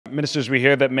Ministers, we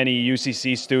hear that many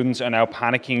UCC students are now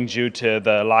panicking due to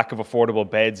the lack of affordable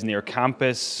beds near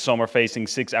campus. Some are facing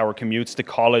 6-hour commutes to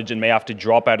college and may have to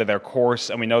drop out of their course.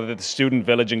 And we know that the student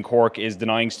village in Cork is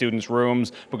denying students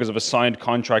rooms because of a signed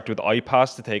contract with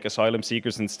IPAS to take asylum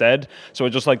seekers instead. So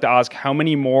I'd just like to ask, how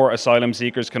many more asylum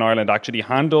seekers can Ireland actually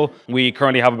handle? We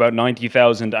currently have about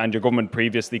 90,000 and your government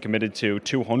previously committed to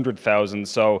 200,000.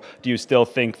 So do you still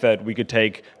think that we could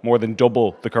take more than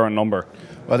double the current number?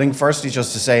 Well, I think firstly,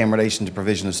 just to say in relation to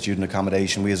provision of student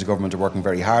accommodation, we as a government are working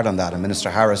very hard on that, and Minister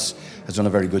Harris has done a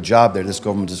very good job there. This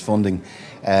government is funding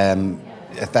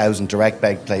 1,000 direct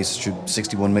bed places through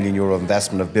 €61 million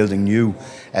investment of building new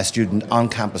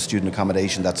on-campus student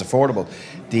accommodation that's affordable.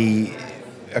 The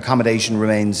accommodation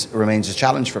remains a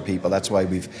challenge for people. That's why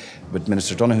we've, with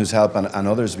Minister Donohoe's help and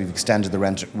others, we've extended the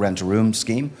rent a room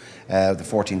scheme, the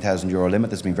 €14,000 limit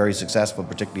that's been very successful,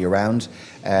 particularly around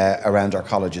our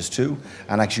colleges too,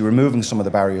 and actually removing some of the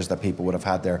barriers that people would have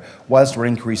had there. Whilst we're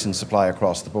increasing supply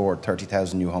across the board,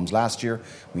 30,000 new homes last year,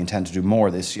 we intend to do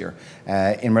more this year.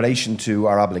 In relation to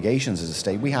our obligations as a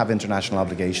state, we have international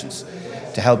obligations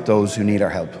to help those who need our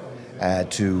help,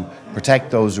 to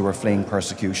protect those who are fleeing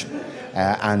persecution.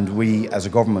 And we as a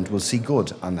government will see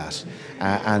good on that.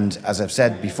 And as I've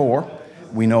said before,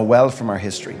 we know well from our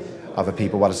history of a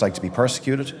people what it's like to be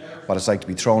persecuted, what it's like to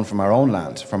be thrown from our own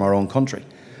land, from our own country.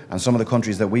 And some of the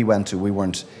countries that we went to, we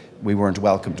weren't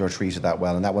welcomed or treated that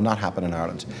well, and that will not happen in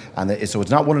Ireland. And so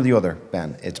it's not one or the other,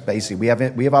 Ben. It's basically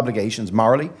we have obligations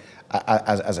morally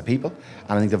as a people,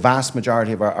 and I think the vast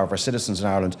majority of our citizens in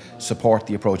Ireland support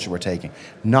the approach that we're taking,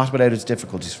 not without its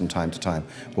difficulties from time to time.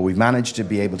 But we've managed to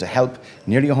be able to help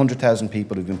nearly 100,000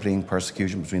 people who've been fleeing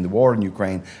persecution between the war in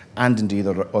Ukraine and indeed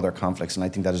other conflicts, and I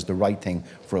think that is the right thing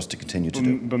for us to continue to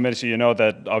do. But Minister, you know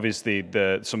that obviously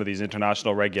some of these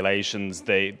international regulations,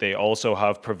 they also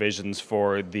have provisions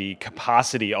for the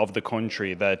capacity of the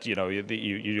country, that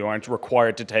you aren't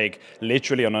required to take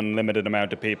literally an unlimited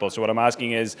amount of people. So what I'm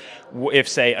asking is, if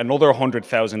say another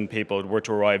 100,000 people were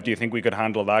to arrive, do you think we could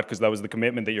handle that? Because that was the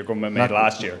commitment that your government made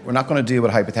last year. We're not going to deal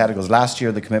with hypotheticals. Last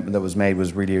year the commitment that was made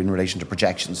was really in relation to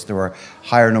projections. There were a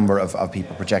higher number of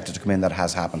people projected to come in. That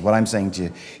has happened. What I'm saying to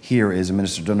you here is, and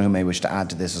Minister Donohoe may wish to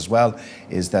add to this as well,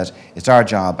 is that it's our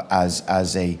job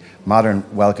as a modern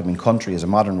welcoming country, as a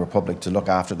modern republic, to look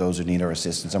after those who need our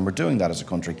assistance, and we're doing that as a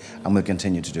country, and we'll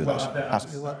continue to do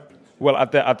that. Well,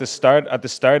 at the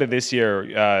start of this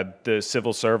year, the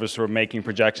civil service were making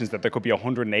projections that there could be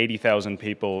 180,000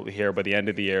 people here by the end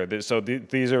of the year. So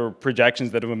these are projections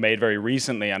that have been made very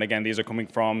recently, and again, these are coming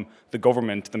from the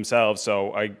government themselves.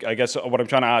 So I guess what I'm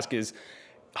trying to ask is,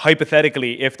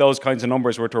 hypothetically, if those kinds of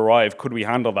numbers were to arrive, could we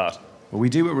handle that? Well, we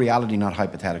do with reality, not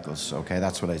hypotheticals, okay?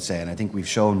 That's what I'd say. And I think we've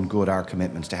shown good our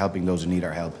commitments to helping those who need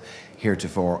our help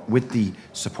heretofore, with the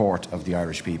support of the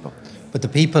Irish people. But the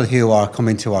people who are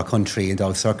coming to our country in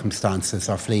those circumstances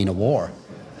are fleeing a war,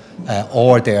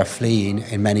 or they're fleeing,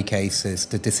 in many cases,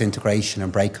 the disintegration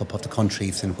and breakup of the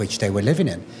countries in which they were living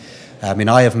in. I mean,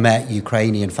 I have met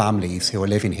Ukrainian families who are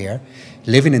living here,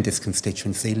 living in this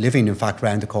constituency, living in fact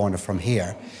round the corner from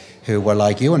here, who were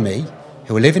like you and me,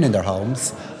 who were living in their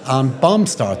homes, and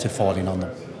bombs started falling on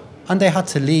them. And they had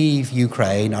to leave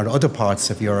Ukraine or other parts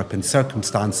of Europe in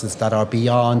circumstances that are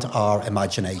beyond our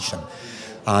imagination.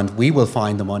 And we will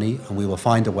find the money, and we will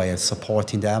find a way of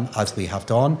supporting them, as we have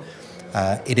done.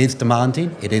 It is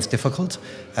demanding, it is difficult.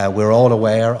 We're all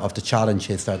aware of the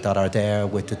challenges that are there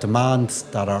with the demands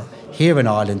that are here in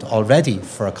Ireland already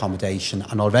for accommodation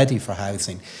and already for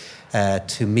housing,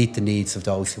 to meet the needs of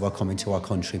those who are coming to our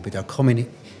country. But they're coming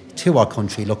to our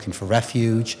country looking for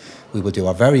refuge. We will do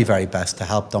our very, very best to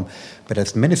help them. But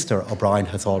as Minister O'Brien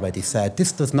has already said,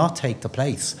 this does not take the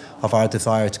place of our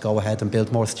desire to go ahead and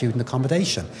build more student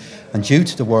accommodation. And due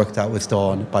to the work that was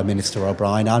done by Minister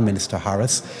O'Brien and Minister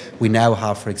Harris, we now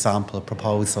have, for example,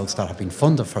 proposals that have been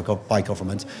funded by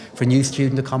government for new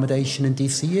student accommodation in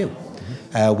DCU.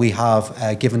 We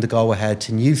have given the go-ahead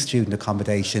to new student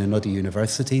accommodation in other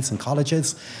universities and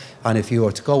colleges. And if you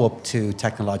were to go up to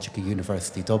Technological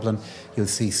University Dublin, you'll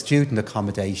see student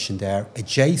accommodation there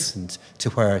adjacent to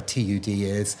where TUD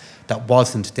is, that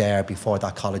wasn't there before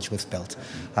that college was built.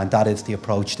 And that is the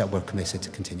approach that we're committed to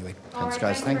continuing. Thanks,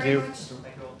 guys. Thank you.